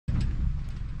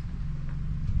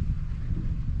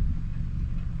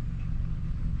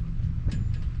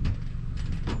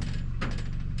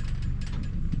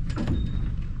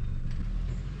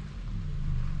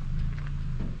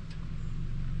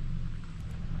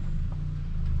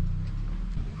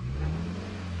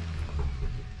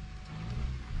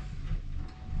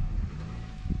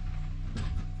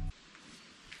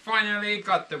finally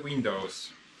got the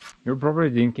windows. You're probably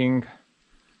thinking,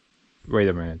 wait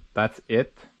a minute, that's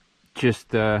it?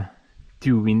 Just 2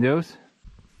 windows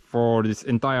for this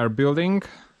entire building?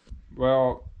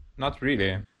 Well, not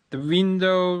really. The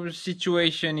window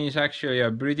situation is actually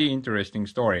a pretty interesting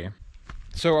story.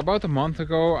 So about a month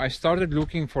ago I started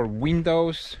looking for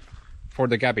windows for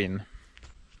the cabin.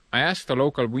 I asked a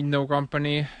local window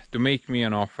company to make me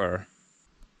an offer.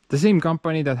 The same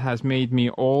company that has made me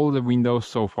all the windows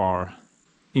so far,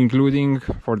 including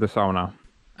for the sauna.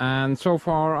 And so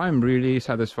far I'm really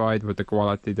satisfied with the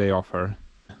quality they offer.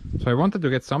 So I wanted to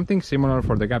get something similar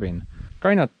for the cabin.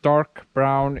 Kinda dark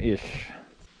brown-ish.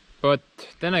 But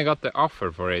then I got the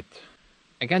offer for it.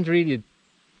 I can't really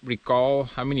recall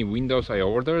how many windows I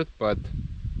ordered, but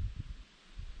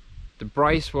the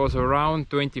price was around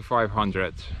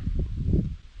 2,500.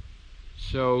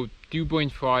 So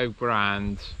 2.5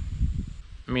 grand.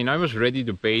 I mean, I was ready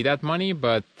to pay that money,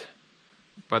 but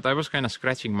I was kind of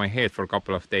scratching my head for a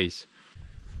couple of days.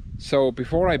 So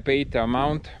before I paid the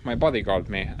amount, my buddy called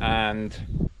me and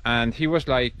he was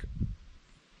like,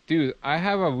 dude, I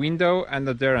have a window and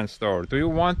a Darren store. Do you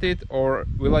want it or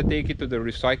will I take it to the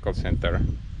recycle center?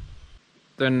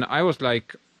 Then I was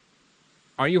like,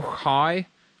 are you high?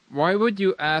 Why would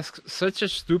you ask such a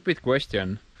stupid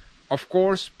question? Of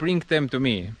course, bring them to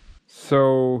me.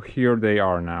 So here they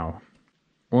are now.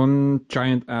 One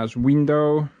giant ass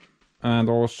window and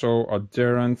also a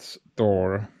Darren's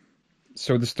door.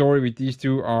 So the story with these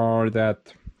two are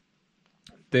that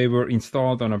they were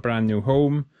installed on a brand new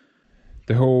home.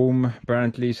 The home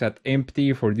apparently sat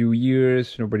empty for 2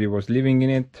 years, nobody was living in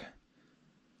it.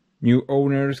 New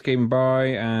owners came by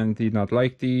and did not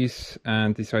like these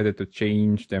and decided to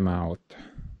change them out.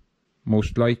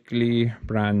 Most likely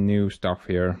brand new stuff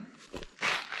here.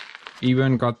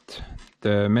 Even got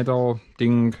the metal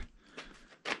thing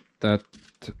that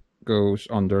goes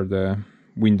under the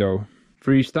window.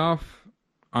 Free stuff,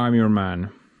 I'm your man.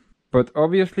 But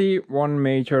obviously one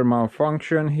major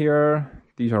malfunction here.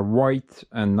 These are white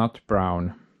and not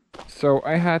brown. So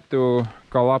I had to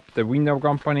call up the window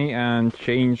company and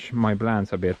change my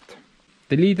plans a bit.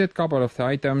 Deleted a couple of the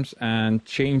items and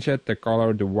changed the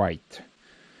color to white.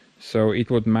 So it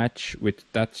would match with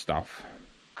that stuff.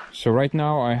 So right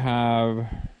now I have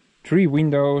 3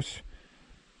 windows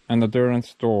and a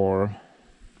Darren's door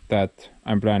that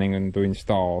I'm planning on to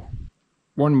install.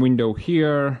 One window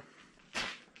here,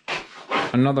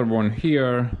 another one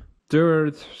here,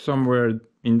 third somewhere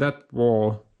in that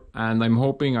wall, and I'm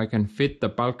hoping I can fit the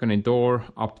balcony door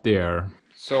up there.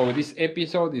 So this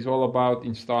episode is all about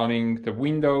installing the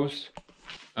windows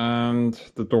and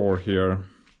the door here.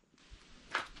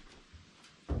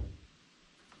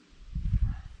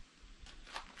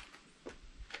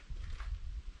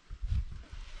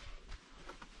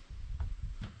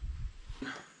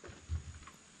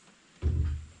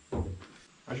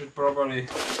 I should probably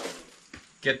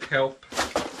get help,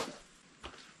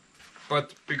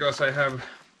 but because I have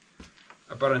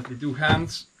apparently 2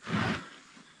 hands,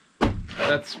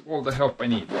 that's all the help I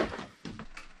need.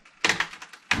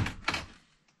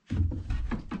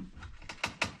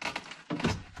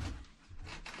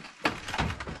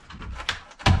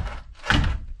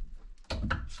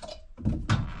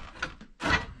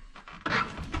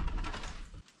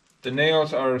 The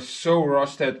nails are so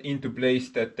rusted into place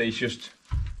that they just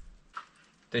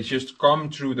come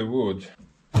through the wood.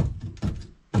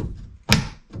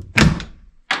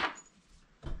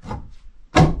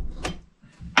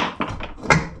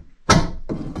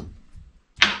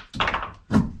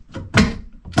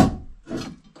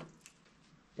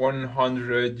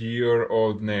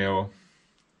 $100-year-old nail.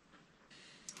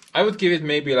 I would give it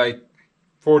maybe like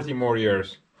 40 more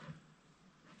years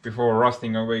before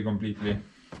rusting away completely.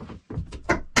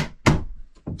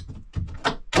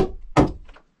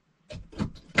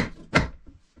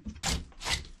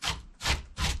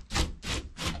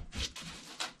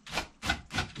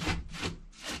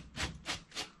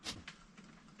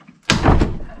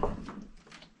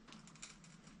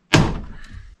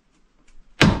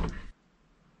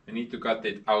 I need to cut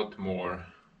it out more.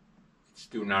 It's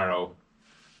too narrow.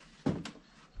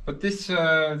 But this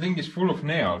thing is full of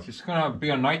nails. It's gonna be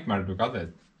a nightmare to cut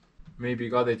it. Maybe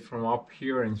cut it from up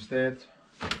here instead.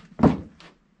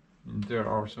 And there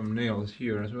are some nails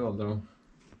here as well though.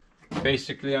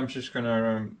 Basically I'm just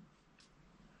gonna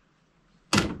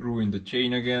ruin the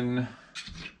chain again.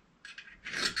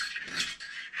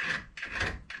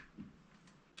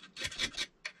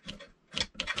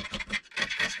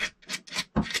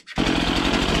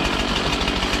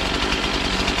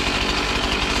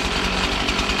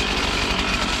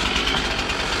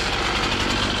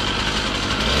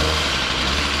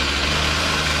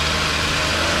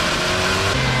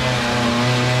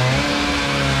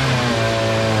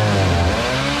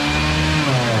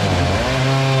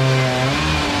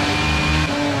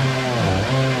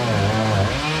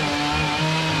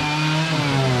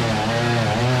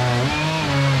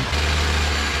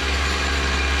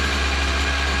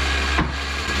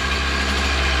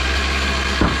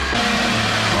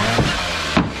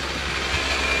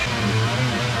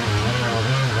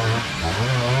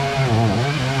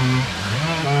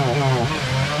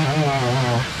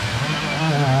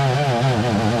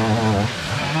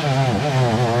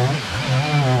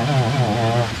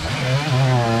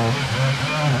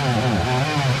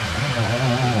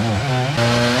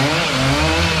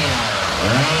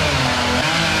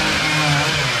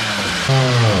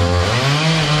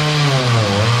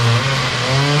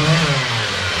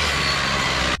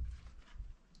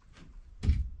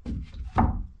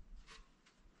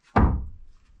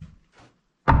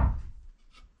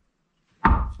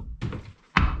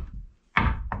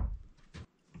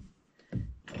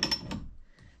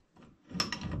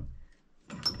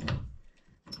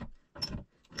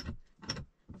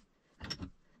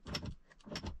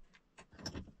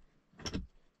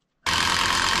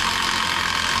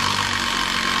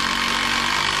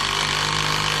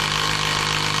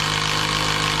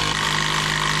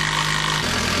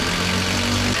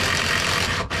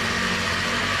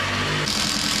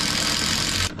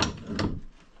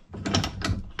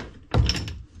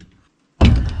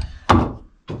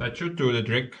 should do the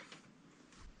trick.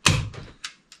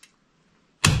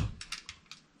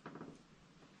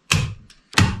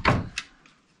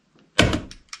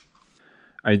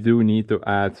 I do need to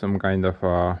add some kind of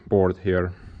a board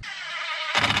here.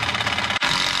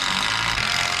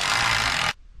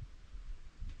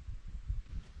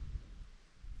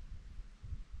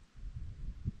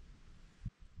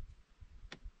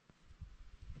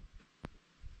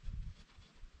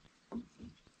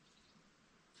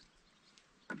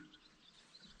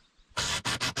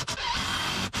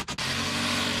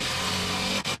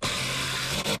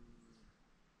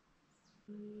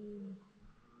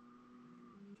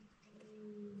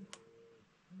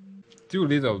 Too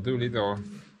little.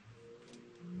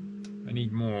 I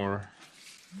need more.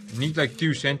 I need like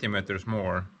 2 centimeters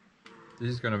more. This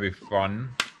is gonna be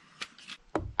fun.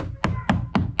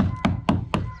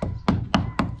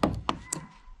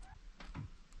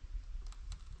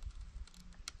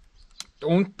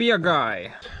 Don't be a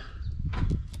guy.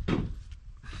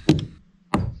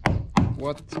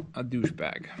 What a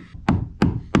douchebag.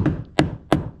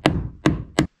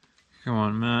 Come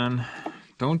on, man.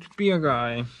 Don't be a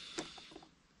guy.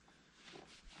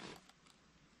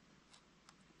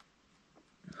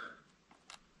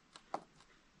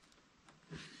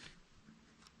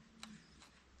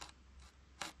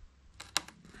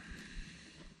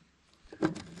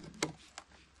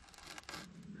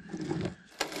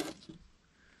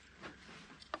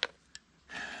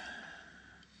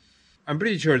 I'm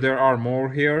pretty sure there are more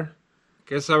here.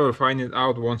 Guess I will find it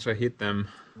out once I hit them.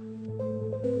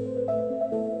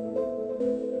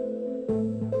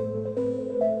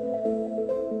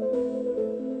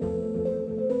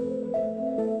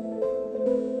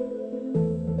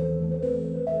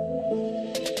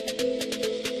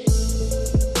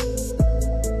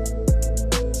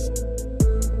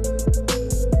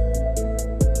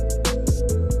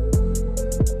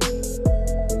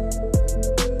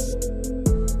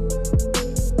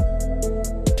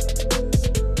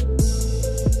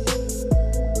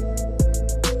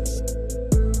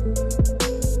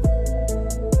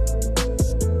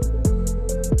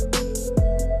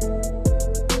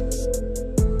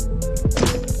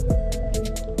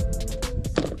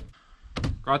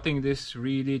 Cutting this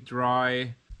really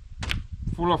dry,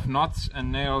 full of nuts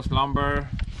and nails lumber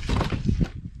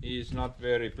is not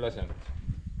very pleasant.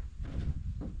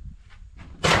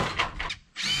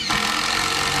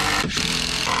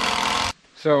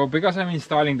 So because I'm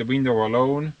installing the window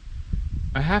alone,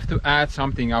 I have to add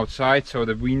something outside so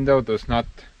the window does not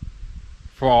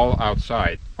fall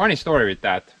outside. Funny story with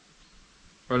that.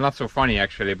 Well, not so funny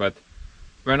actually, but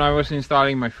when I was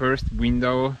installing my first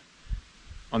window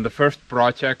on the first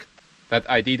project that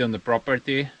I did on the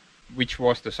property, which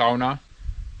was the sauna,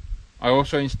 I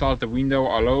also installed the window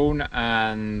alone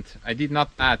and I did not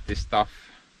add this stuff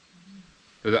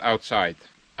to the outside.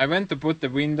 I went to put the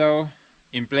window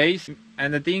in place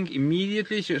and the thing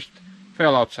immediately just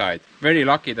fell outside. Very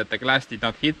lucky that the glass did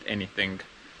not hit anything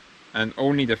and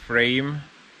only the frame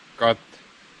got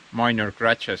minor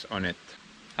scratches on it.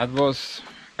 That was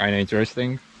kinda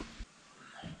interesting.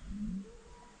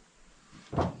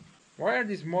 Why are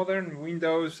these modern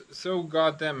windows so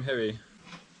goddamn heavy?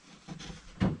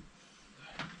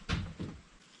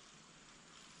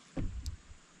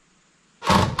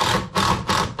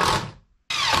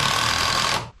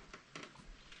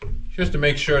 Just to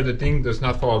make sure the thing does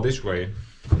not fall this way.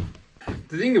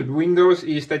 The thing with windows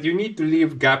is that you need to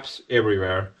leave gaps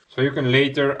everywhere, so you can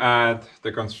later add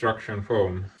the construction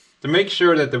foam. To make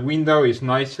sure that the window is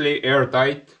nicely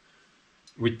airtight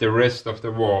with the rest of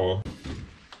the wall.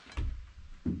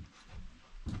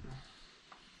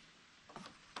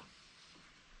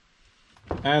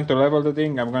 And to level the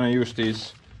thing, I'm gonna use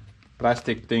these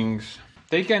plastic things.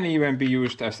 They can even be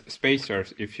used as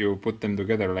spacers if you put them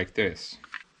together like this.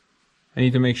 I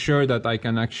need to make sure that I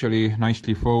can actually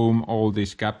nicely foam all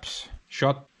these gaps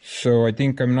shut. So I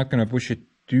think I'm not gonna push it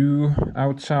too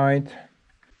outside,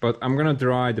 but I'm gonna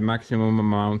dry the maximum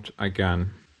amount I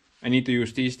can. I need to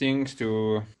use these things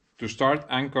to start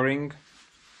anchoring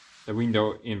the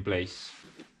window in place.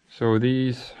 So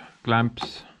these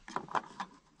clamps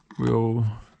will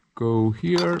go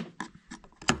here,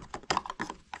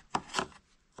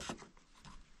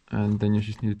 and then you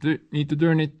just need to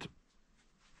turn it.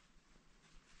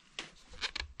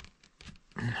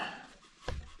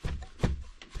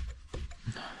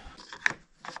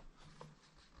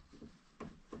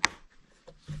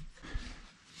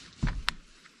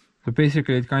 So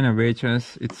basically it kind of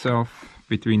wedges itself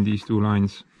between these two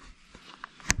lines.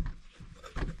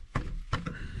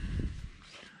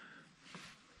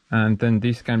 And then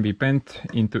this can be bent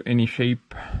into any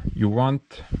shape you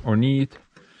want or need.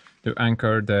 to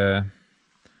anchor the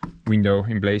window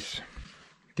in place.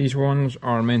 These ones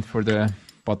are meant for the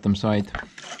bottom side.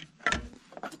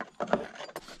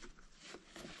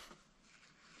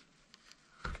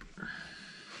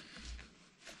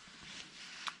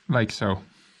 Like so.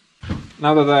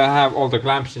 Now that I have all the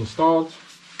clamps installed,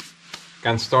 I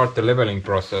can start the leveling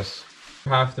process.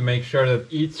 You have to make sure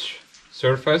that each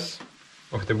surface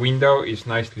of the window is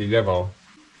nicely level.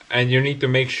 And you need to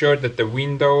make sure that the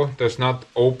window does not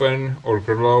open or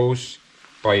close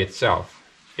by itself.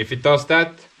 If it does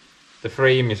that, the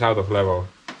frame is out of level.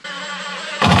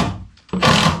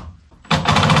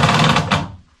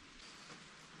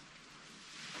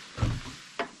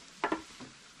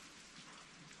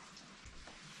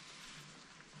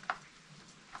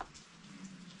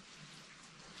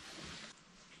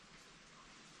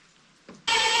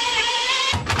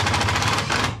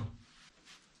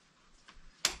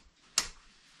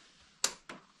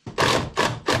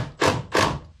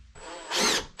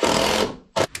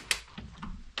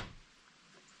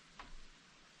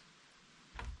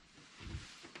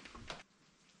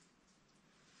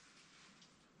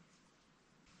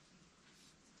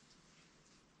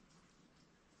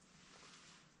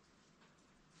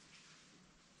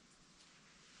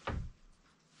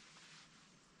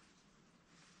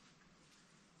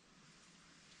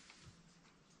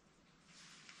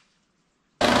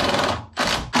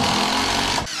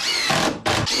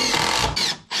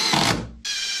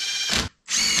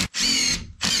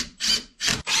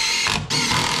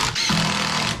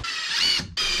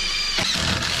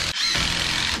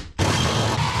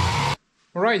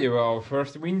 Alrighty, well,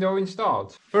 first window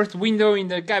installed. First window in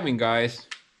the cabin, guys.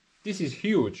 This is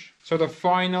huge. So the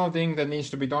final thing that needs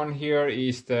to be done here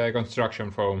is the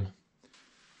construction foam.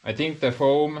 I think the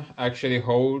foam actually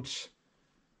holds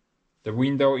the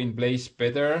window in place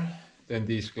better than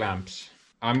these clamps.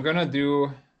 I'm gonna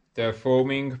do the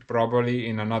foaming probably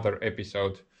in another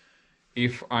episode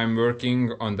if I'm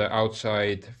working on the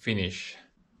outside finish.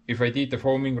 If I did the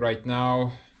foaming right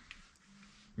now,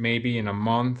 maybe in a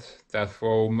month that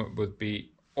foam would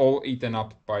be all eaten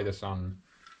up by the sun.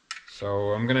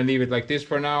 So I'm gonna leave it like this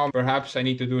for now. Perhaps I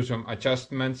need to do some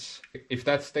adjustments. If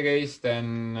that's the case,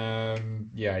 then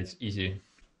yeah, it's easy.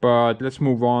 But let's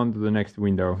move on to the next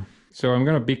window. So I'm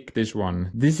gonna pick this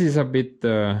one. This is a bit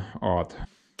odd.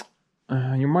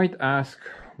 You might ask,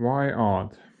 why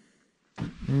odd?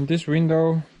 This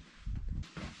window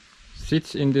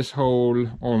sits in this hole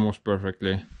almost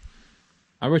perfectly.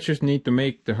 I would just need to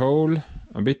make the hole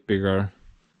a bit bigger,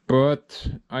 but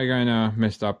I kinda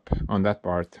messed up on that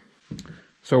part.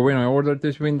 So when I ordered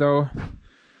this window,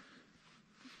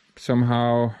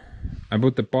 somehow I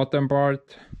put the bottom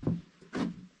part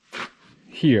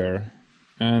here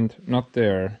and not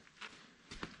there.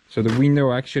 So the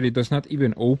window actually does not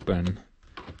even open.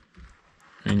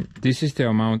 And this is the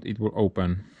amount it will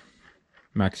open,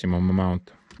 maximum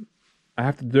amount. I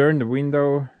have to turn the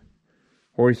window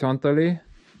horizontally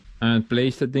and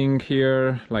place the thing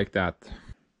here like that.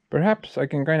 Perhaps I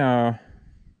can kinda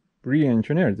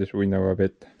re-engineer this window a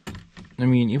bit. I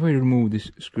mean, if I remove this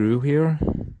screw here,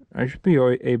 I should be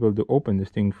able to open this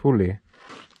thing fully.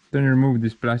 Then remove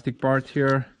this plastic part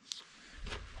here,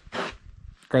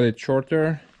 cut it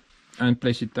shorter and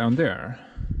place it down there.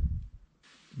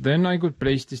 Then I could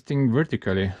place this thing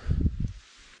vertically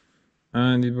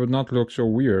and it would not look so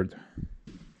weird.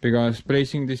 Because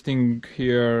placing this thing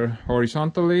here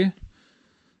horizontally,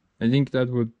 I think that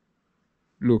would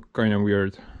look kind of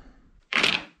weird.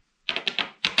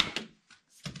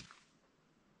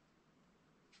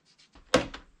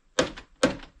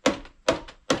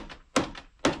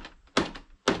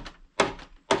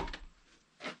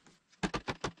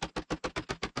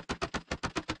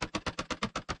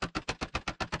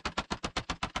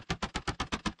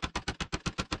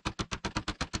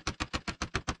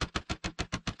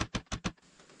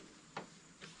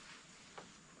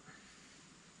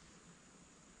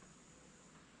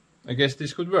 I guess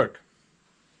this could work.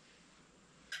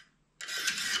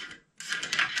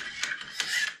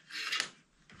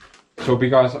 So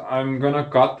because I'm gonna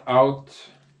cut out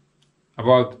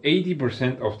about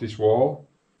 80% of this wall,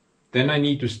 then I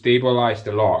need to stabilize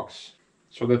the logs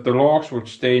so that the logs would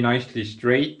stay nicely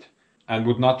straight and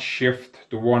would not shift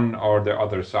to one or the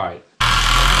other side.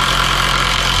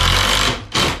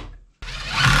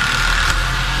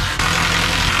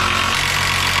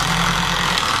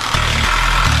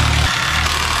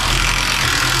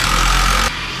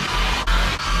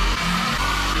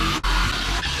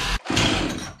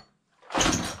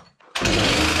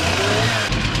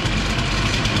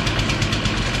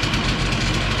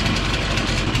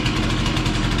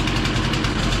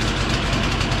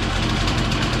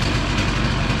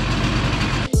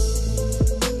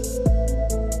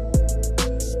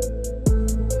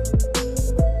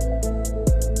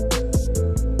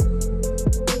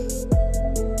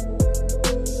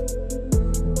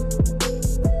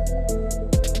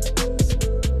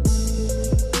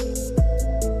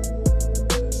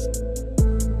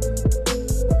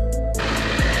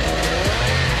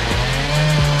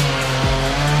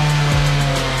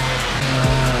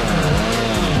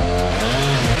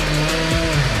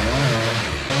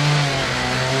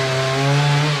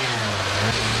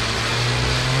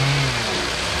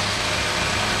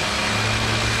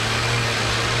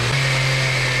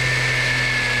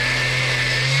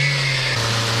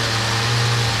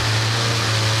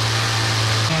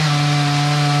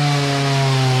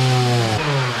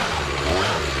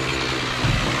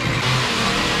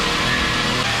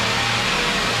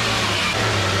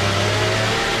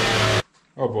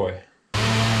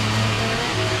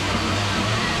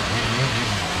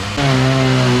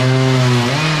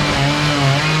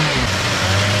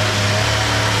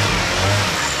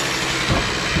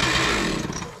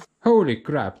 Holy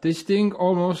crap, this thing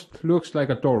almost looks like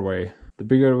a doorway. The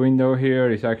bigger window here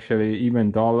is actually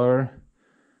even taller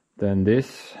than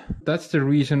this. That's the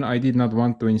reason I did not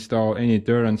want to install any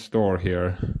Terrance door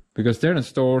here, because Terrance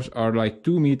doors are like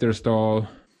 2 meters tall,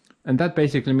 and that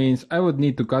basically means I would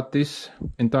need to cut this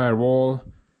entire wall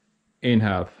in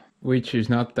half, which is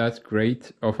not that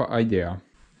great of an idea.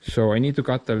 So I need to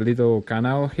cut a little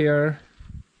canal here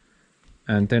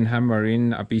and then hammer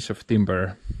in a piece of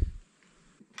timber.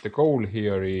 The goal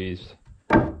here is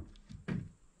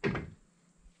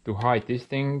to hide this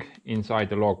thing inside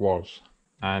the log walls,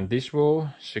 and this will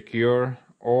secure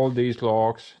all these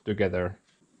logs together.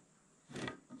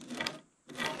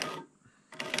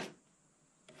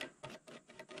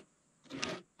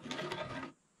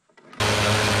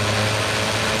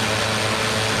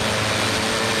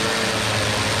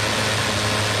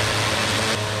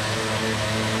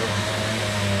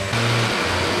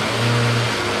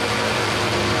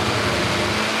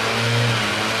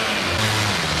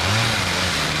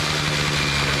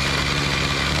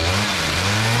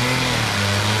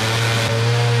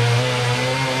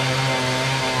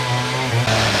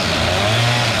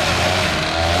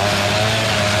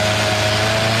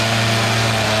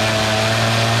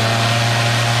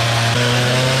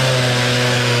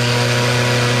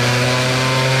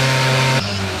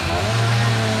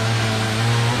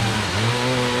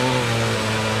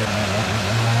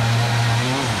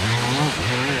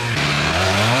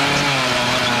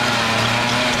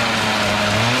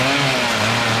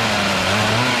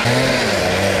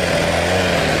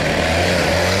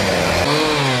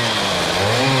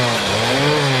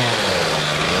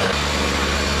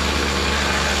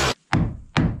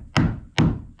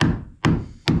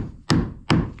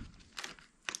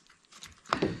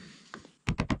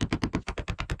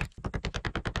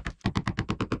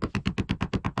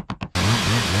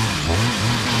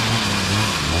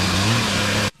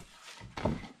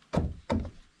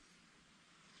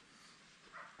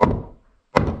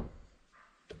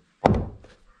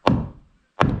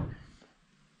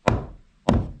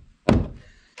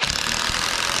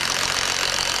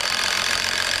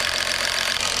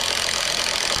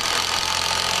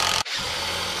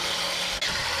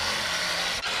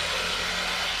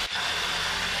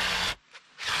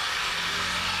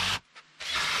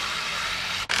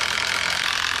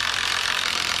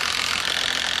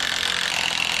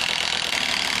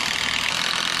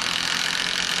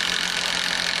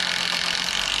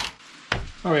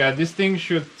 Oh yeah, this thing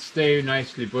should stay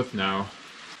nicely put now.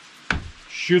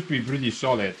 Should be pretty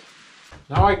solid.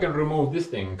 Now I can remove this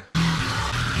thing.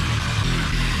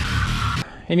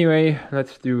 Anyway,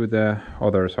 let's do the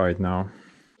other side now.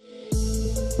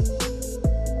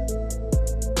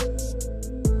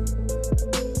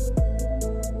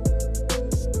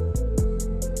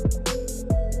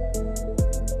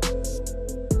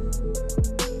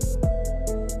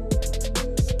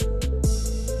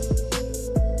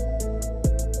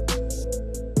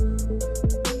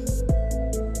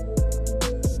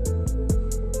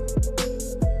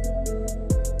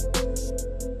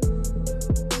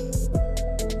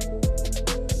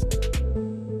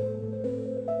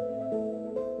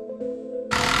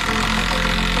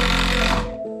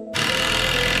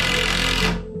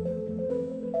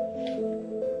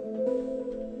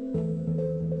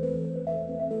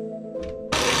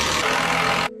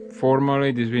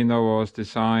 Formally, this window was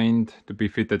designed to be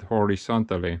fitted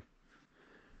horizontally.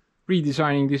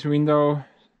 Redesigning this window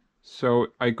so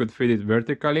I could fit it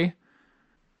vertically.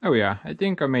 Oh yeah, I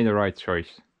think I made the right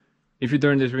choice. If you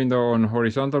turn this window on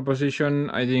horizontal position,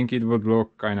 I think it would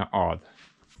look kinda odd.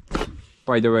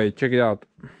 By the way, check it out.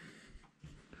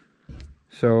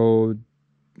 So,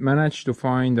 managed to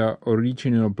find the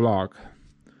original block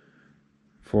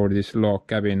for this log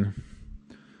cabin.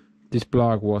 This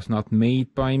block was not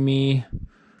made by me,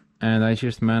 and I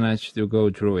just managed to go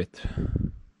through it.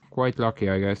 Quite lucky,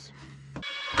 I guess.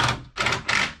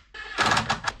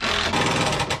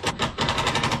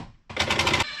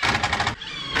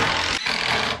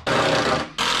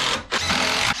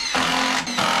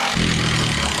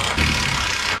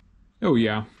 Oh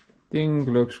yeah, thing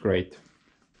looks great.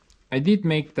 I did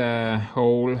make the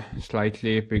hole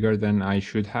slightly bigger than I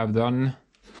should have done.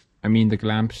 I mean, the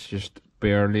clamps just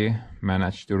barely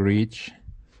managed to reach,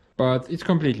 but it's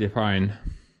completely fine.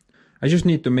 I just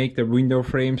need to make the window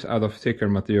frames out of thicker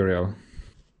material.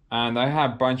 And I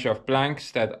have a bunch of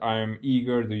blanks that I'm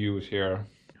eager to use here.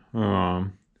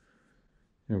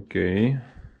 Okay,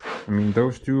 I mean,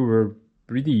 those two were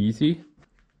pretty easy,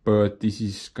 but this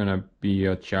is gonna be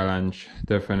a challenge,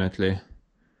 definitely.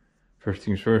 First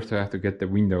things first, I have to get the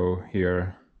window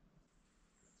here.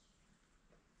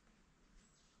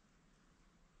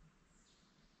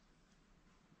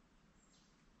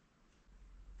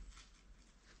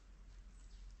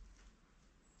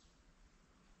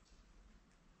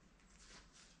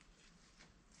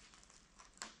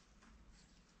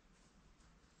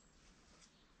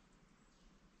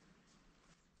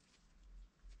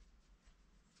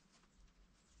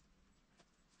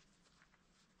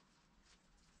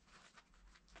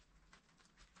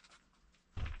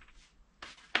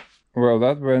 Well,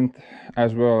 that went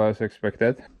as well as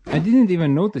expected. I didn't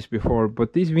even notice before,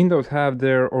 but these windows have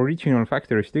their original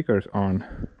factory stickers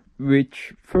on,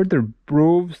 which further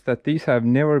proves that these have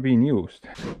never been used.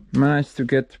 Managed to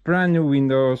get brand new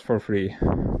windows for free.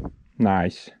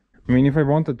 Nice. I mean, if I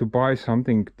wanted to buy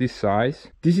something this size,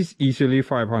 this is easily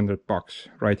 500 bucks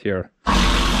right here.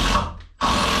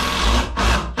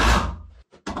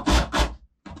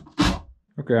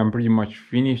 Okay, I'm pretty much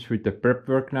finished with the prep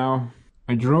work now.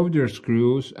 I drove their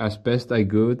screws as best I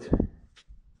could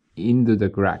into the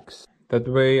cracks. That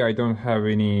way I don't have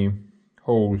any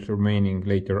holes remaining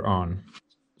later on.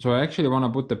 So I actually want to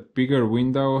put the bigger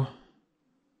window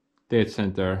dead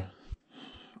center.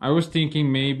 I was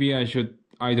thinking maybe I should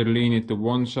either lean it to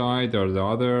one side or the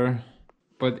other,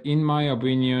 but in my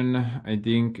opinion I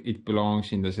think it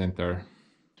belongs in the center.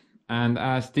 And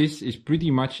as this is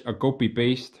pretty much a copy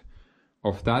paste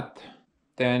of that,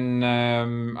 then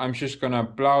I'm just gonna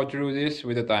plow through this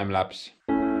with a time lapse.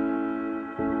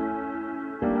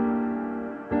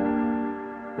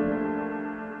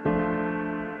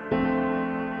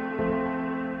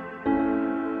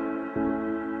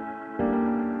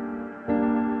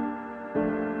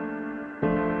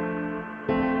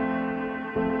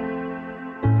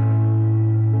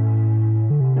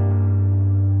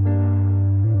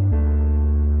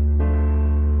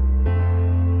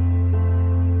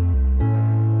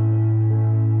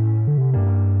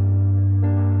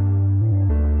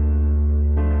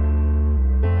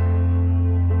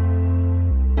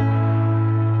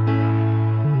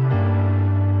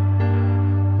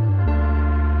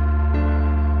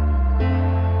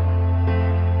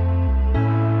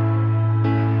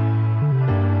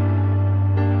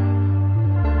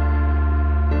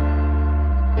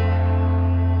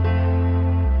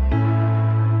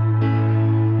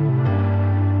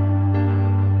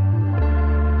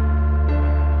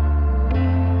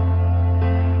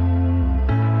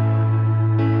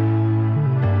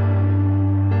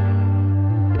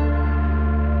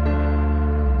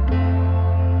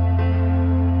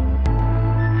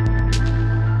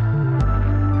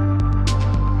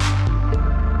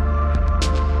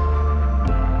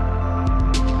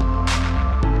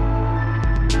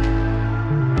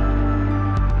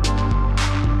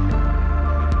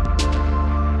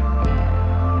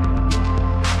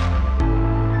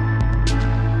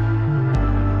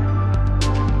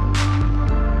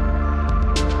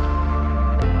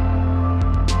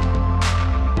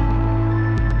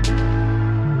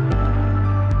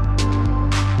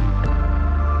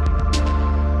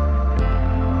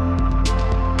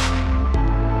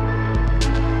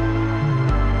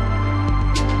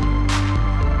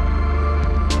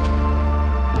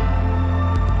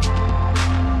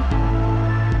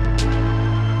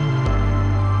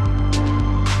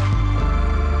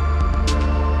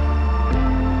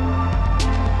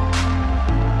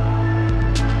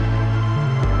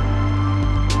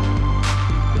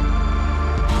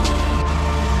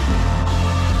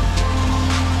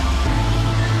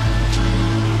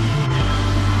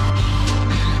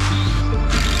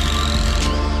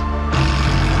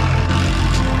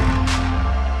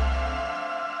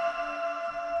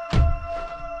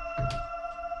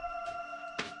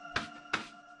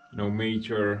 No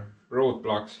major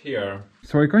roadblocks here.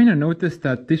 So I kind of noticed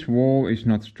that this wall is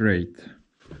not straight.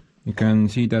 You can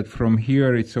see that from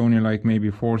here it's only like maybe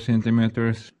 4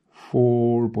 centimeters,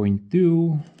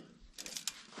 4.2,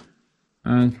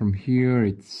 and from here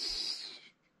it's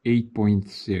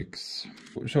 8.6.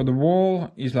 So the wall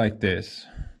is like this.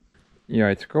 Yeah,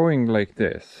 it's going like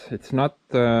this. It's not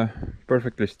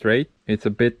perfectly straight. It's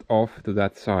a bit off to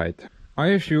that side. I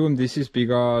assume this is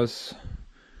because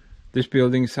this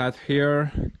building sat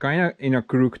here kind of in a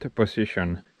crooked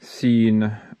position,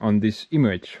 seen on this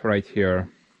image right here.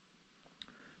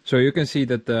 So you can see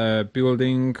that the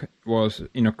building was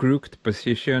in a crooked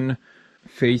position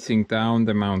facing down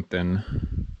the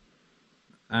mountain.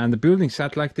 And the building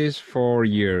sat like this for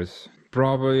years,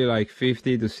 probably like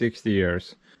 50 to 60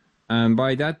 years. And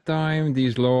by that time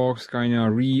these logs kind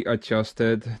of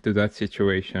readjusted to that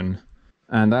situation.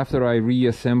 And after I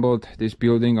reassembled this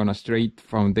building on a straight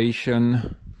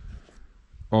foundation,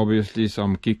 obviously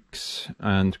some kicks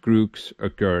and crooks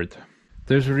occurred.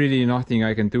 There's really nothing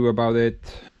I can do about it.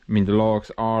 I mean, the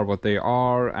logs are what they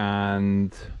are,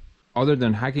 and other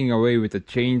than hacking away with a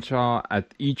chainsaw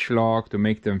at each log to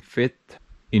make them fit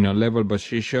in a level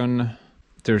position,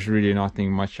 there's really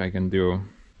nothing much I can do.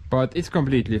 But it's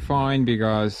completely fine,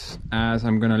 because as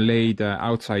I'm gonna lay the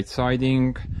outside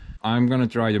siding, I'm gonna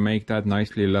try to make that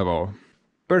nicely level.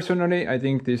 Personally, I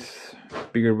think this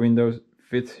bigger window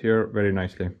fits here very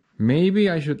nicely.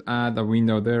 Maybe I should add a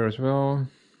window there as well,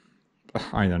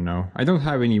 I don't know. I don't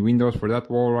have any windows for that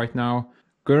wall right now.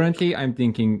 Currently, I'm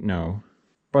thinking no.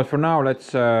 But for now,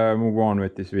 let's move on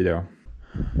with this video.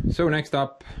 So next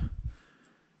up,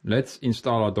 let's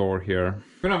install a door here.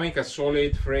 I'm gonna make a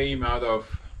solid frame out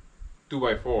of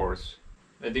 2x4s.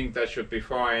 I think that should be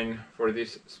fine for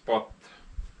this spot.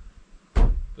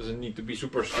 Doesn't need to be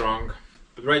super strong.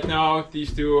 But right now,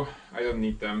 these two, I don't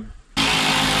need them.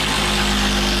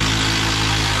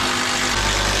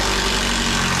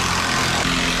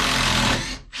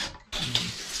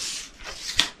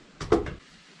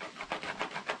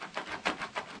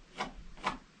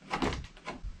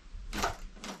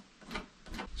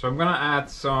 So I'm gonna add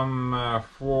some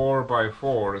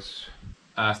 4x4s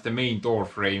as the main door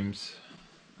frames.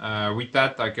 With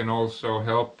that I can also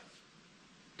help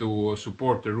to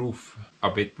support the roof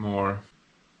a bit more.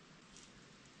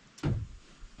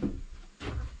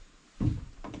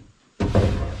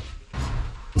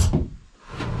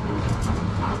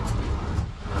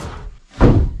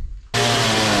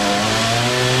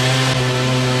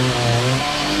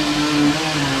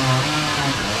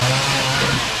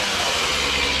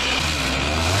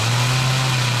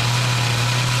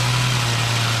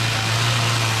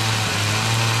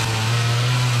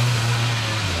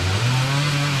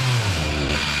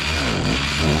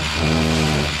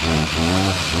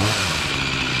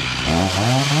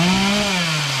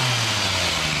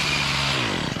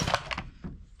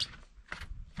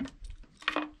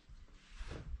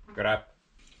 Grab.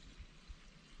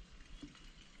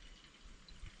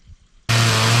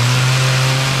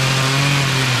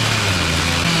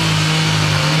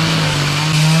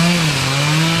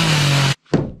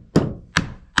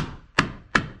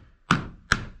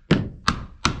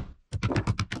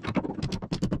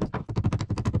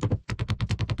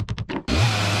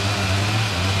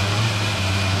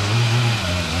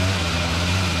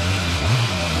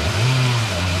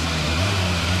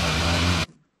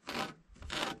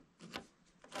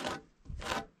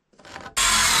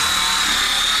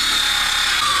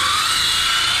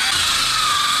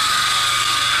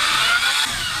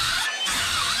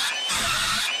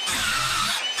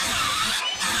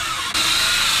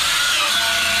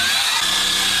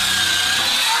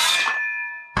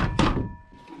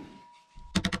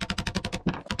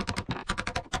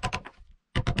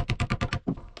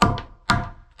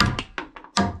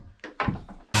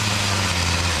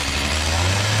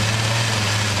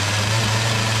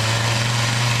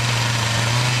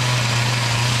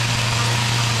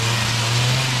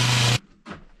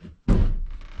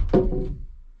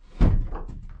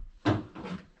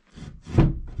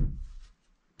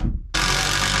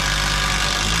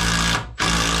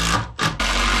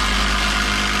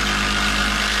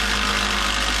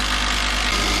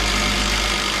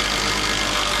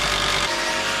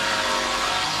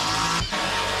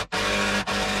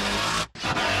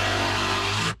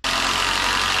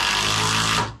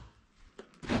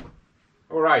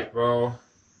 Alright, well,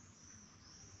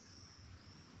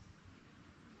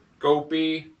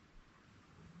 copy,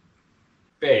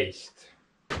 paste.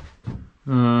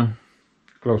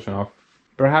 Close enough.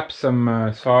 Perhaps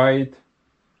some side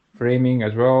framing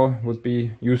as well would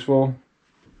be useful.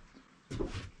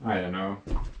 I don't know.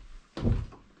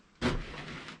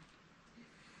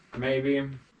 Maybe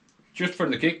just for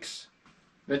the kicks,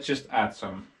 let's just add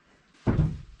some.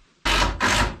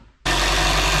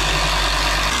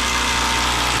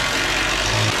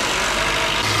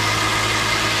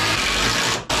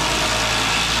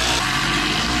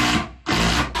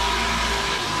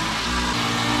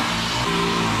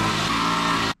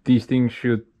 These things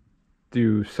should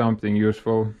do something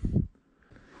useful.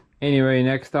 Anyway,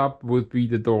 next up would be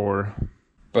the door.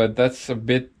 But that's a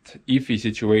bit iffy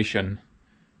situation.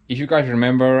 If you guys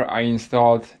remember, I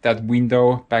installed that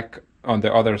window back on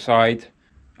the other side.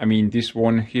 I mean this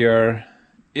one here.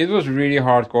 It was really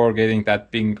hardcore getting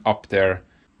that thing up there.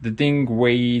 The thing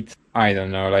weighed, I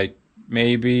don't know, like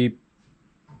maybe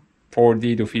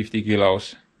 40 to 50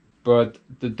 kilos. But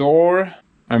the door,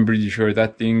 I'm pretty sure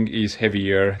that thing is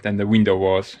heavier than the window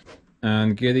was.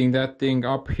 And getting that thing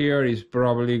up here is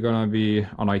probably gonna be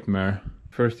a nightmare.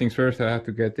 First things first, I have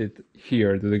to get it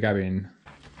here to the cabin.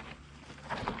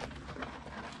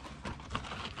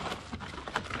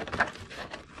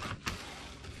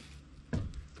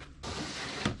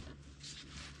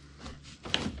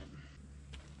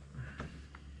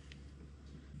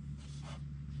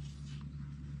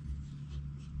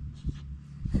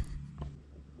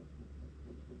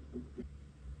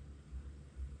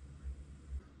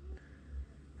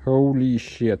 Holy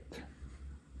shit.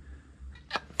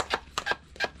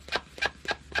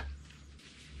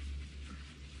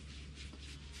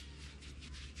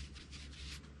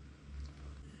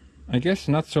 I guess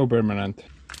not so permanent.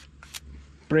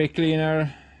 Brake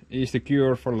cleaner is the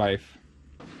cure for life.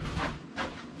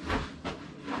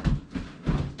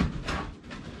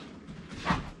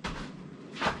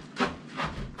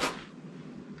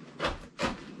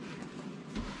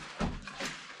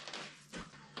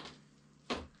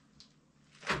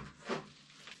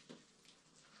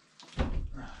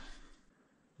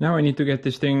 Now I need to get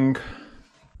this thing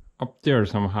up there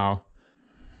somehow.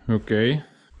 Okay.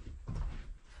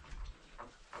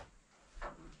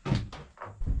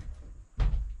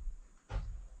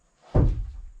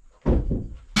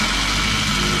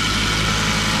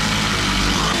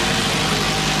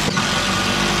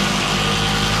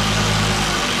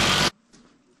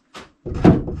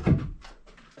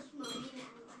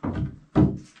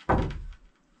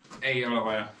 Ei ole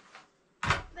vaja.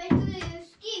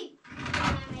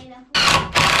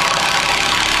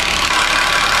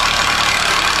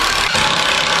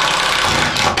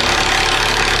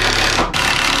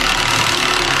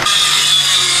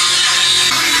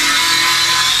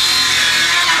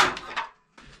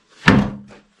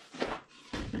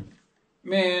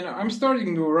 Man, I'm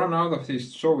starting to run out of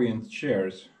these Soviet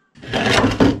chairs.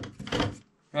 I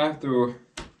have to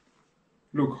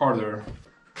look harder.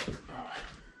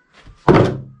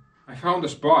 I found a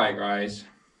spy, guys.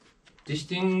 This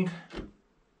thing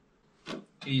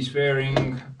is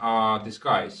wearing a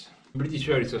disguise. I'm pretty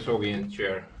sure it's a Soviet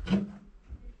chair.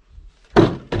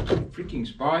 Freaking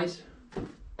spies.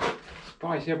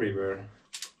 Spies everywhere.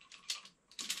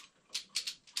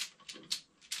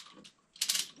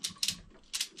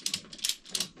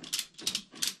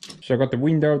 So I got the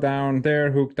window down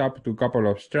there hooked up to a couple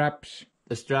of straps.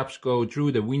 The straps go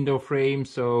through the window frame,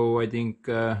 so I think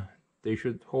they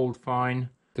should hold fine.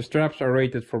 The straps are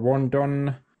rated for 1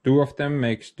 ton. 2 of them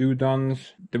makes 2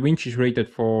 tons. The winch is rated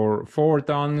for 4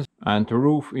 tons. And the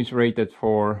roof is rated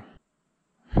for...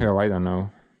 hell, I don't know.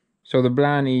 So the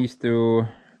plan is to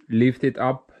lift it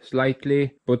up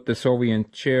slightly, put the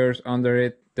Soviet chairs under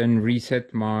it, then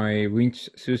reset my winch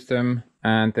system,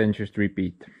 and then just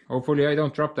repeat. Hopefully I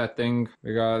don't drop that thing,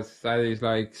 because that is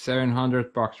like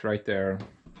 $700 right there.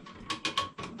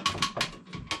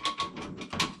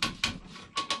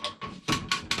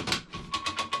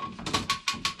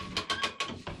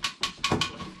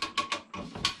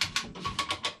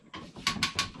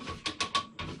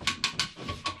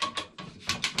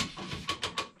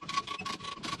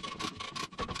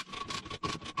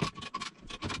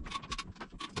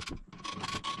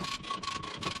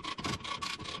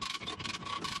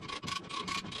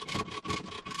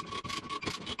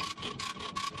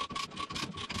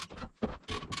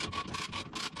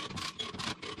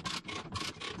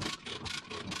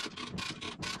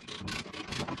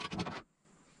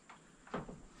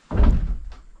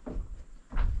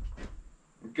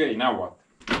 Okay, now what?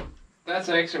 That's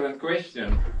an excellent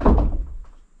question.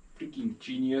 Freaking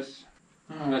genius.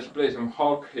 Let's play some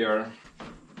Hulk here.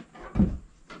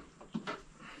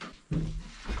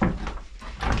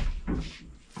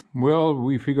 Well,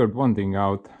 we figured one thing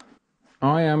out.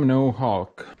 I am no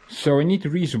Hulk. So I need to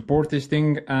re-support this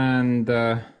thing and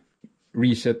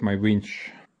reset my winch.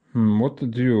 What to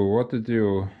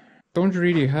do? Don't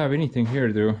really have anything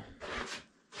here to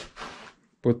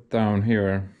put down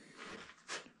here.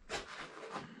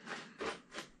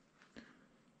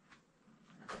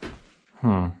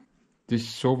 This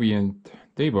Soviet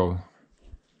table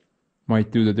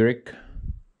might do the trick.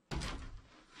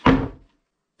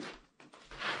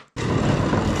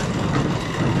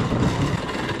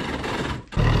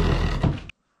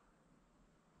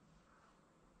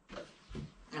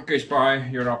 Okay, Spy,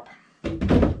 you're up.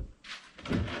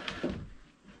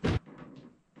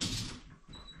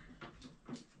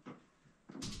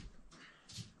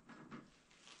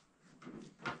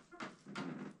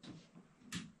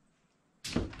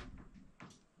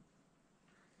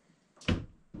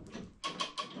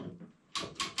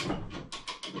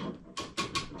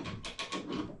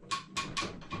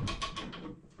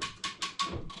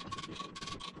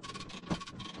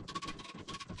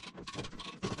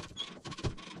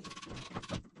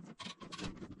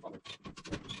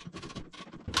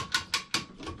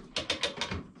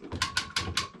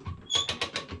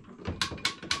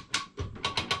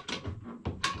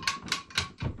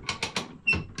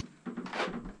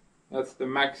 That's the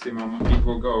maximum it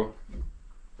will go.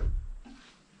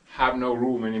 Have no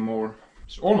room anymore.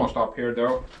 It's almost up here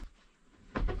though.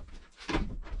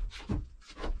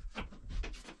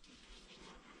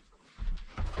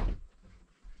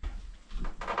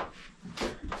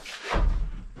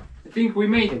 I think we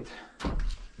made it.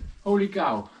 Holy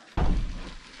cow.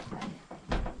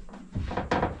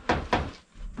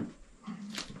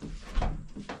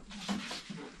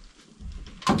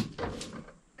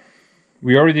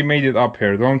 We already made it up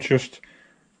here, don't just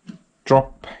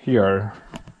drop here.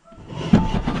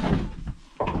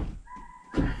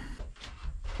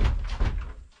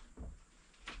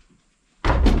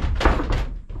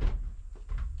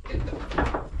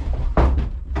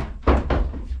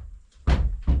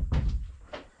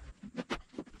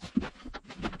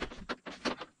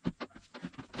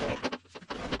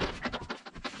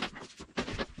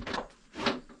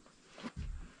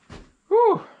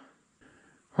 Whew.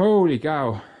 Holy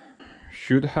cow.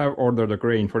 Should have ordered a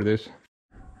crane for this.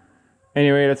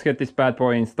 Anyway, let's get this bad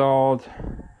boy installed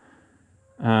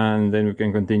and then we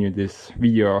can continue this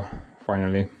video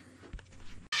finally.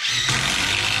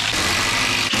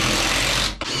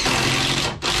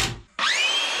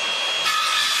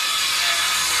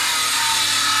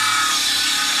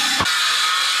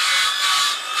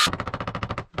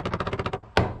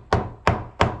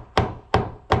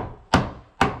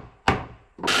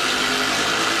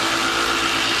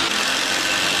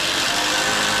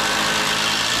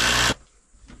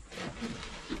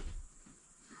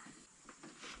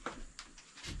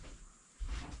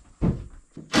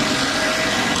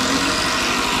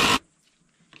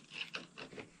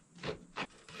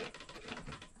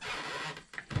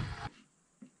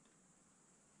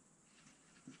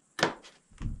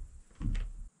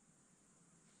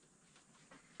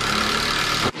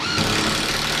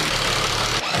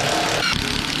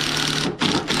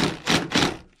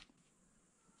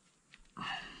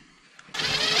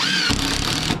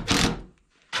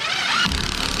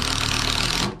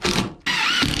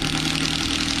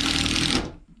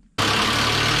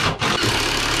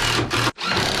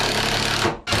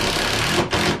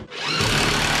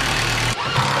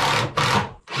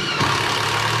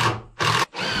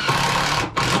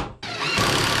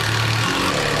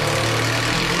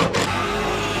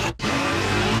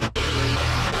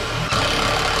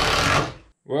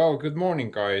 Well, good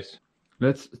morning guys.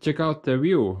 Let's check out the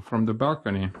view from the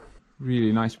balcony.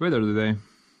 Really nice weather today.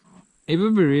 It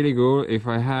would be really cool if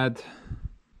I had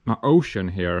an ocean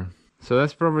here. So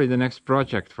that's probably the next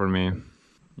project for me.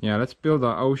 Yeah, let's build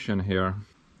an ocean here.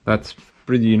 That's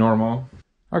pretty normal.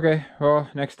 Okay, well,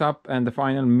 next up and the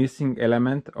final missing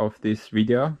element of this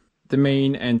video. The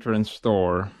main entrance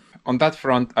door. On that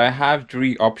front, I have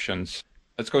 3 options.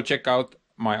 Let's go check out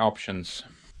my options.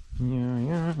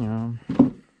 Yeah.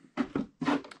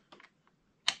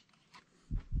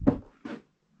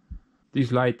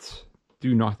 These lights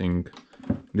do nothing,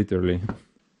 literally.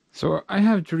 So I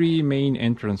have 3 main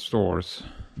entrance doors,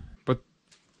 but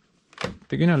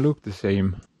they're gonna look the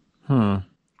same.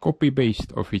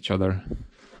 Copy-paste of each other.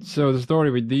 So the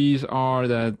story with these are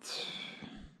that...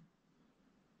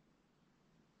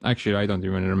 Actually, I don't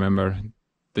even remember.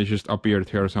 They just appeared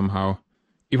here somehow.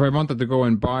 If I wanted to go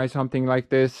and buy something like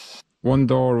this, one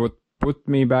door would put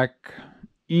me back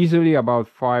easily about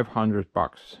 500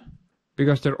 bucks.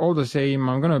 Because they're all the same,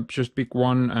 I'm gonna just pick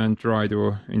one and try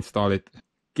to install it.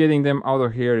 Getting them out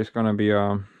of here is gonna be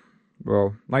a,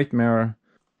 well, nightmare.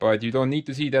 But you don't need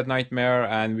to see that nightmare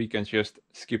and we can just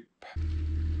skip.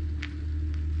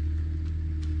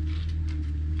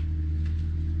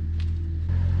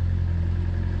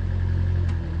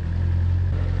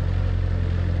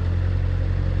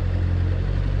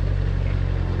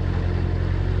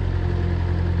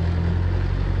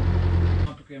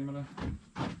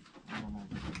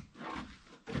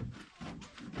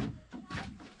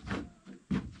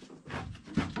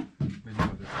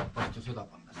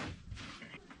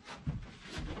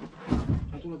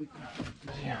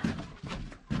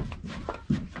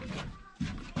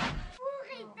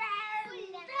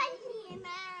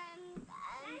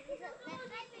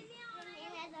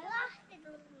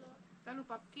 Ta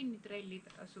lubab kinni trellida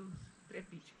su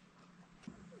trepis.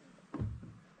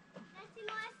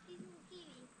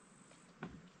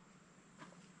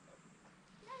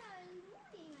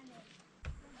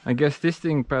 I guess this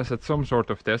thing passed some sort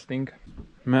of testing.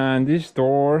 Man, this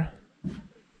door,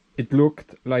 it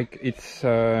looked like it's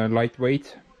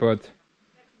lightweight, but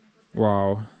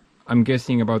wow. I'm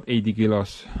guessing about 80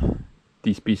 kilos,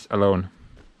 this piece alone.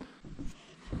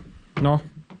 Noh,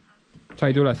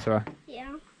 said üles või?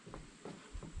 Jah.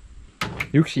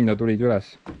 Üksinda tulid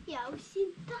üles? Ja,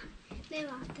 üksinda.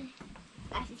 Nemad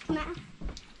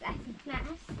läksid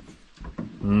mäest.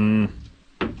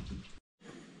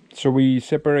 So we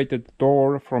separated the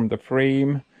door from the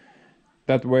frame.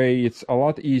 That way it's a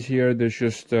lot easier to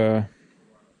just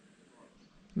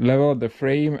level the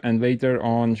frame and later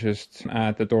on just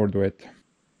add the door to it.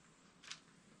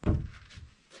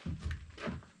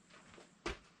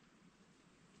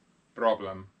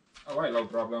 Problem. Oh, I love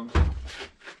problems.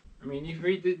 I mean, if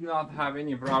we did not have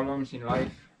any problems in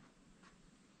life,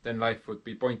 then life would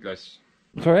be pointless.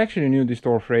 So I actually knew this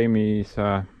door frame is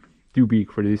too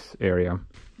big for this area.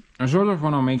 I sort of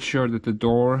want to make sure that the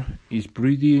door is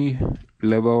pretty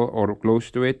level or close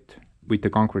to it with the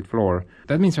concrete floor.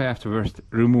 That means I have to first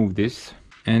remove this,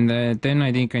 and then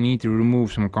I think I need to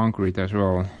remove some concrete as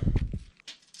well.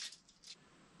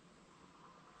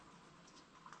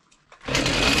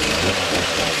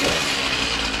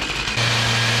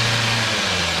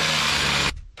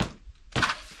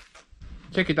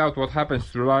 Check it out what happens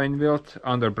to line wilt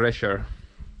under pressure.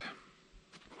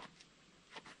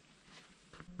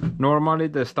 Normally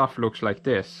the stuff looks like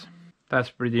this. That's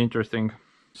pretty interesting.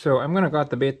 So I'm gonna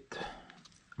cut a bit,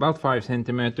 about 5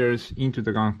 centimeters into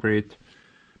the concrete.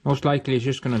 Most likely it's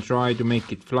just gonna try to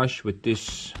make it flush with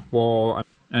this wall.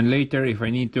 And later, if I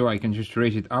need to, I can just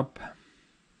raise it up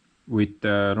with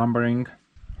the lumbering.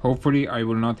 Hopefully I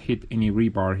will not hit any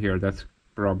rebar here. That's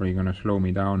probably gonna slow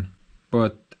me down,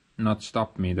 but not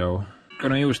stop me though.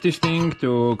 Gonna use this thing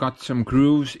to cut some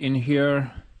grooves in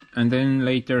here and then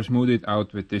later smooth it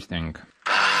out with this thing.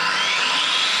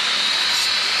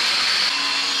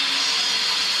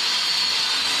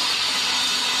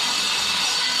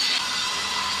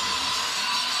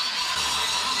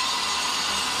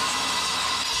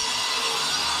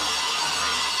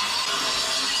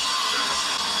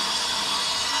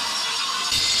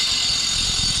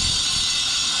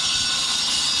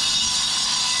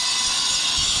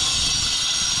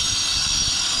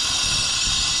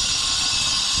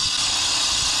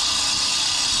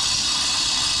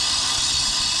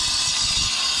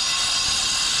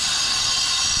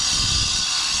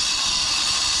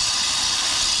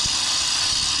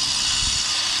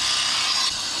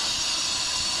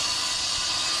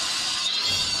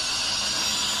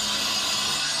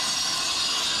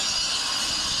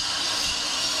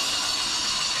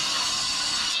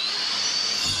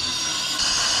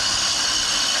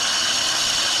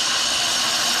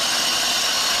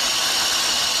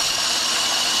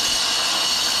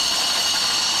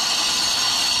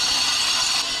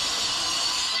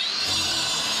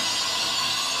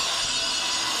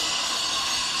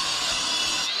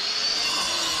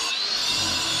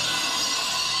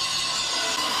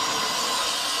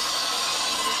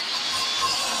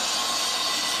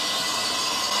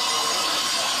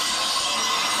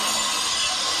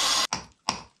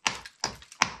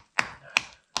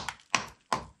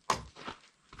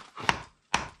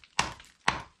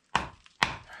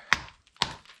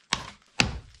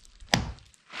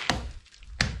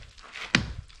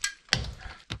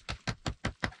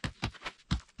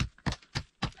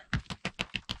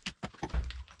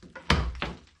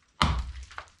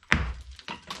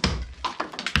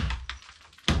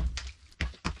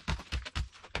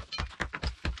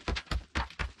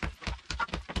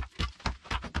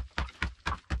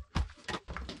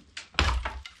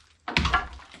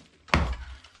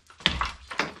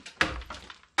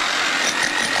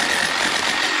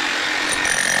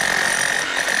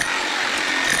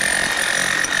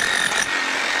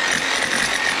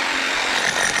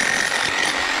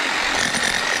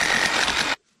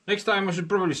 Next time I should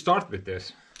probably start with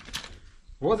this.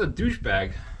 What a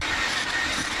douchebag.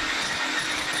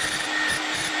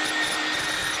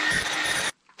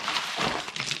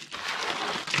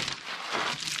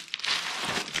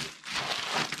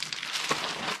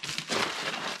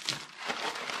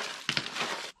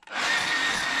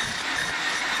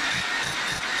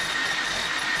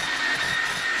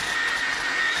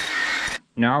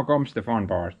 Now comes the fun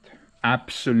part.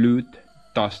 Absolute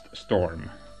dust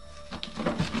storm.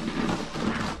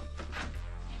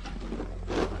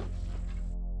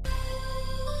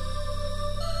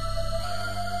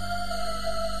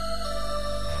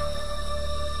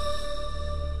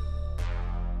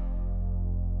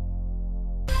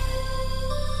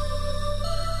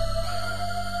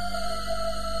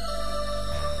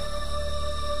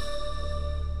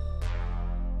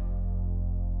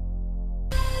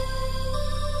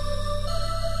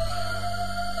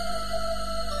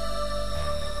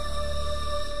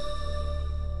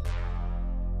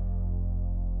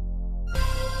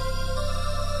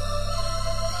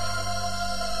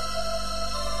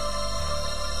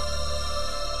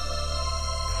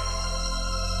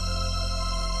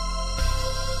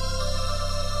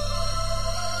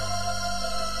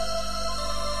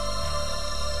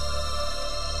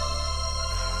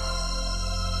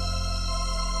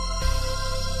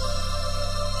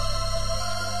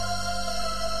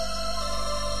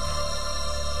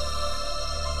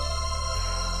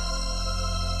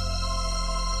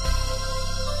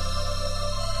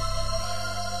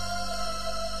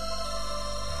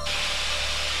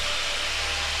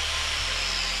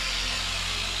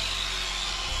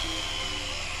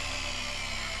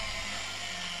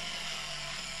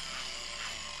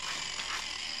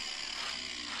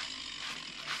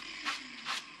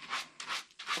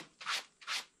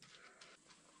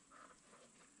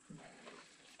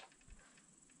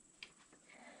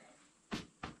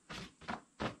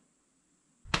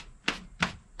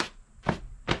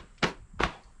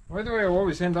 Why do I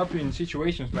always end up in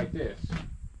situations like this?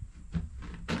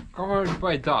 Covered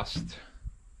by dust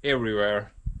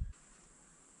everywhere.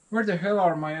 Where the hell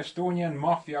are my Estonian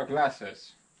mafia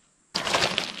glasses?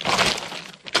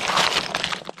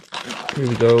 Here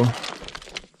we go.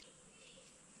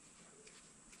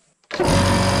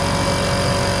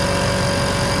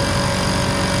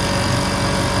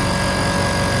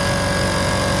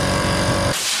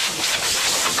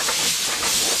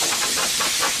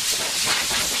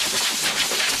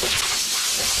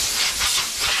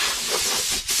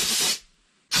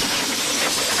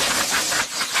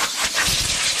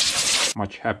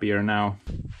 Much happier now.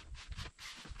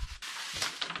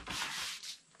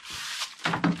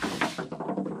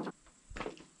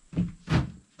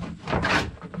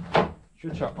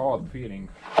 Such an odd feeling.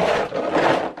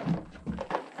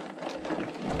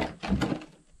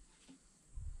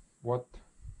 What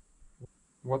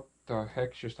the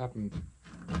heck just happened?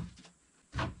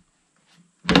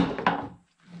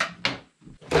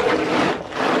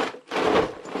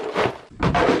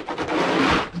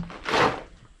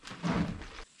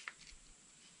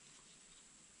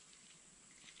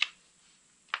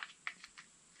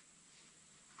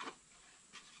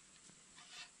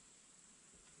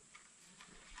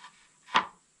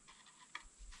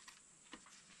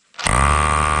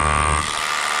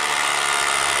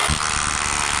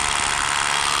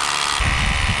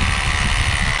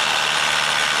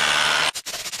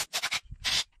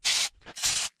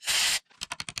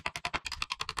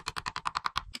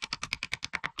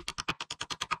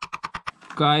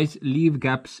 Guys, leave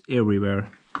gaps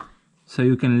everywhere, so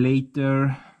you can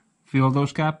later fill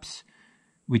those gaps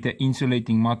with the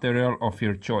insulating material of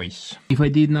your choice. If I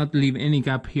did not leave any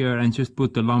gap here and just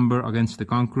put the lumber against the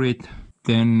concrete,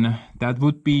 then that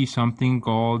would be something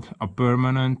called a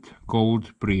permanent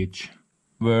cold breach,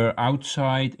 where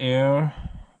outside air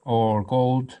or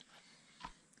cold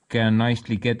can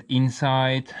nicely get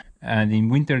inside, and in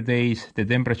winter days the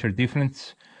temperature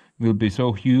difference will be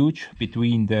so huge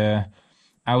between the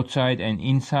outside and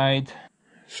inside,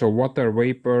 so water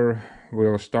vapor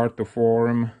will start to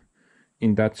form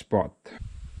in that spot.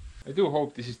 I do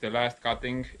hope this is the last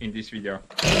cutting in this video.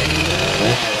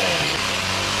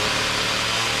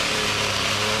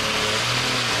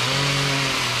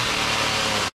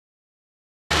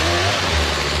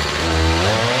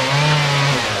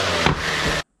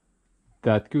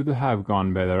 That could have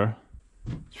gone better.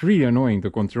 It's really annoying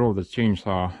to control the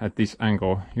chainsaw at this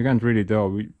angle. You can't really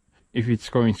tell if it's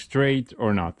going straight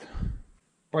or not.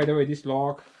 By the way, this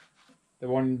log, the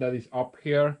one that is up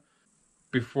here,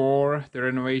 before the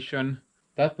renovation,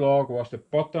 that log was the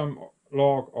bottom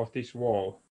log of this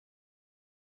wall.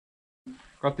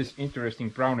 Got this interesting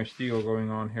brownish steel going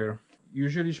on here.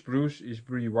 Usually spruce is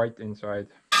pretty white inside.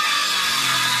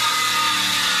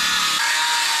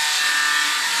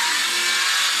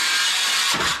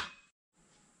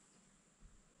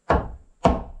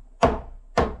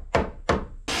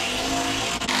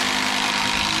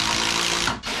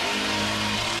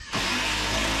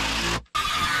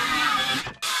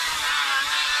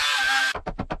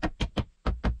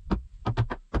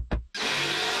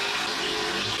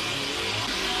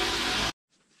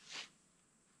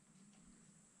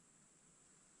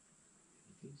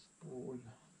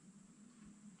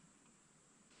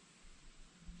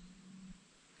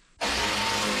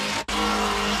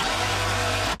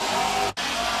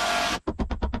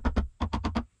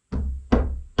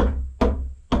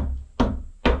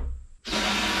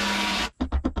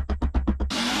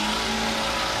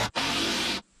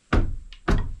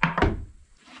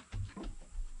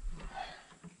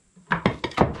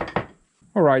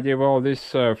 Alrighty, well,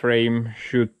 this frame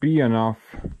should be enough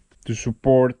to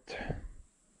support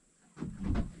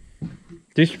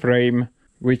this frame,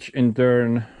 which in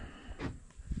turn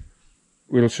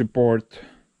will support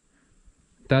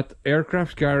that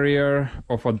aircraft carrier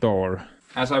of a door.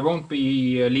 As I won't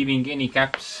be leaving any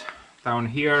gaps down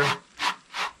here,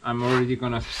 I'm already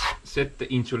gonna set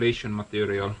the insulation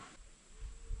material.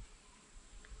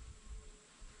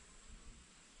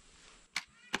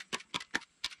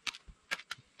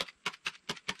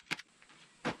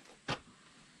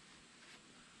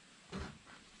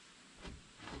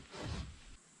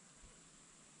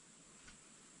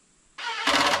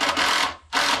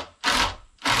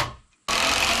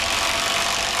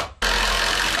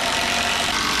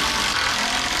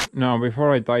 Now,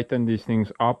 before I tighten these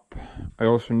things up, I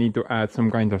also need to add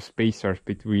some kind of spacers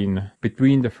between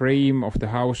the frame of the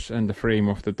house and the frame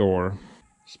of the door.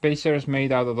 Spacers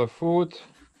made out of the wood,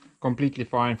 completely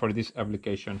fine for this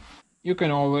application. You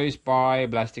can always buy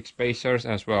plastic spacers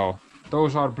as well.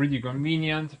 Those are pretty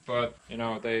convenient, but you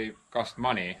know, they cost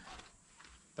money.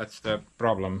 That's the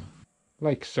problem.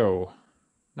 Like so.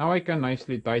 Now I can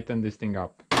nicely tighten this thing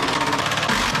up.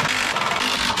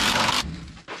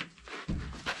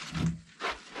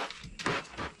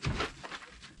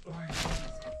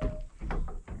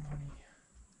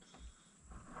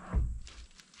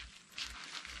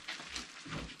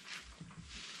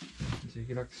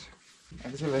 isegi läks.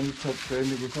 Aga selle nüüd saab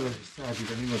enne kui selle siis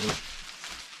saabida niimoodi.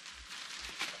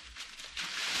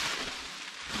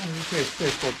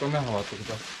 Seestpoolt on näha, vaata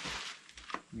seda.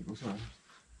 Nagu see on.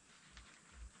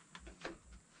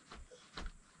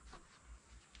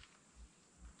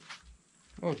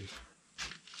 No siis.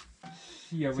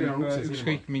 Siia võib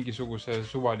ükskõik mingisuguse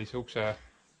suvalise ukse.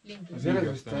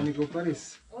 Sellest on nagu päris.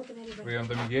 Või on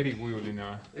ta mingi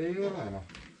erikujuline? Ei ole enam.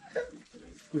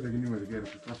 Kuidagi niimoodi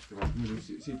keerutud vastu vaata. Muidu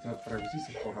siit saab praegu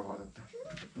sisse kohe vaadata.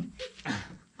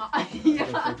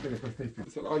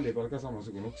 Seal alli peal ka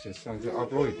samasugune uks, sest see on see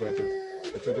abloid võetud.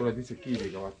 Et sa tuled lihtsalt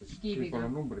kiibiga vaata. Kõik on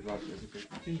numbrid vaata.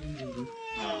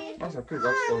 Asjad küll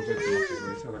 2-3 sõtti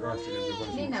maksas.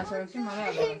 180. Linnas oleks jumala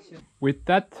hea oleks ju. With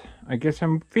that, I guess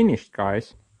I'm finished,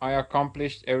 guys. I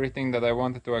accomplished everything that I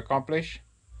wanted to accomplish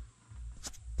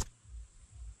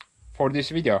for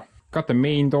this video. Got the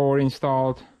main door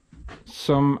installed.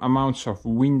 Some amounts of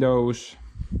windows.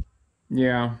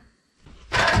 Yeah.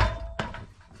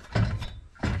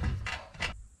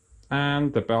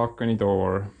 And the balcony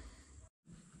door.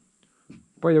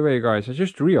 By the way, guys, I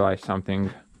just realized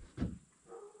something.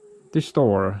 This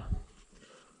door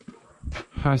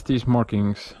has these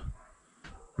markings.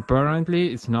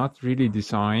 Apparently, it's not really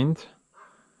designed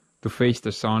to face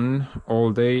the sun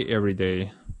all day, every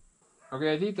day.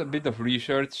 Okay, I did a bit of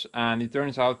research and it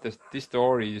turns out that this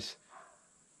door is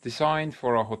designed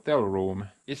for a hotel room.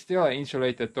 It's still an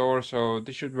insulated door, so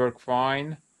this should work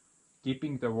fine,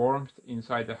 keeping the warmth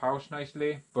inside the house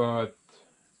nicely, but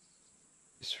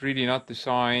it's really not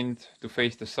designed to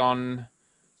face the sun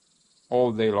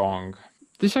all day long.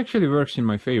 This actually works in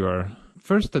my favor.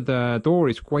 First, the door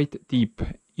is quite deep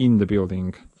in the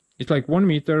building. It's like 1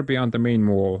 meter beyond the main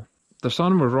wall. The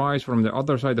sun will rise from the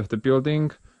other side of the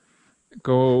building,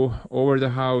 go over the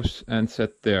house and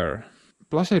set there.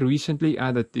 Plus I recently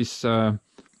added this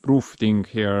roof thing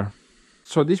here.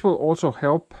 So this will also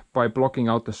help by blocking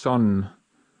out the sun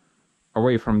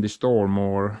away from this door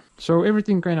more. So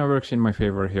everything kind of works in my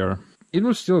favor here. It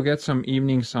will still get some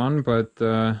evening sun, but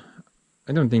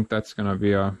I don't think that's gonna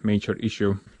be a major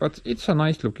issue. But it's a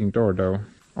nice looking door though.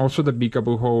 Also the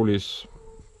peekaboo hole is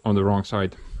on the wrong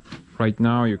side. Right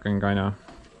now you can kind of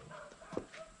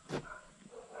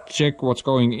check what's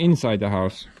going inside the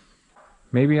house.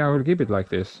 Maybe I will keep it like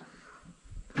this.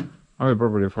 I will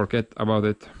probably forget about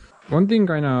it. One thing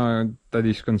kinda that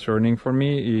is concerning for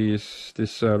me is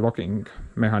this locking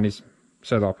mechanism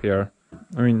setup here.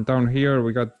 I mean, down here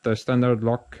we got the standard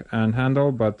lock and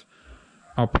handle, but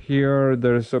up here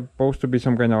there's supposed to be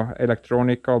some kind of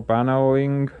electronical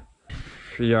paneling.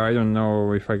 Yeah, I don't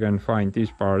know if I can find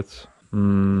these parts.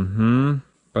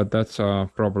 But that's a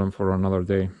problem for another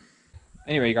day.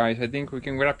 Anyway, guys, I think we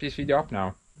can wrap this video up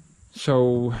now.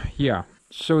 So, yeah.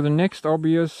 So the next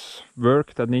obvious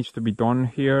work that needs to be done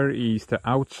here is the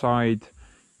outside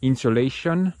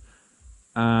insulation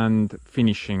and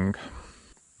finishing.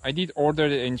 I did order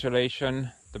the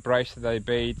insulation, the price that I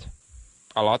paid,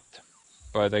 a lot,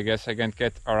 but I guess I can't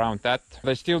get around that.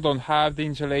 But I still don't have the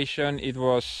insulation. It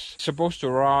was supposed to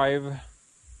arrive,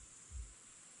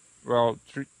 well,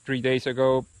 three days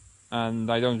ago, and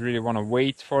I don't really want to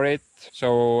wait for it.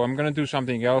 So I'm gonna do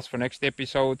something else for next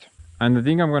episode. And the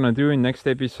thing I'm gonna do in next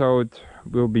episode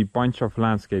will be a bunch of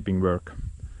landscaping work,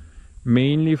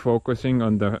 mainly focusing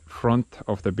on the front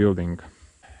of the building.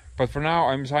 But for now,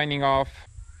 I'm signing off.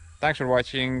 Thanks for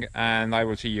watching, and I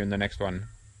will see you in the next one.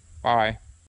 Bye.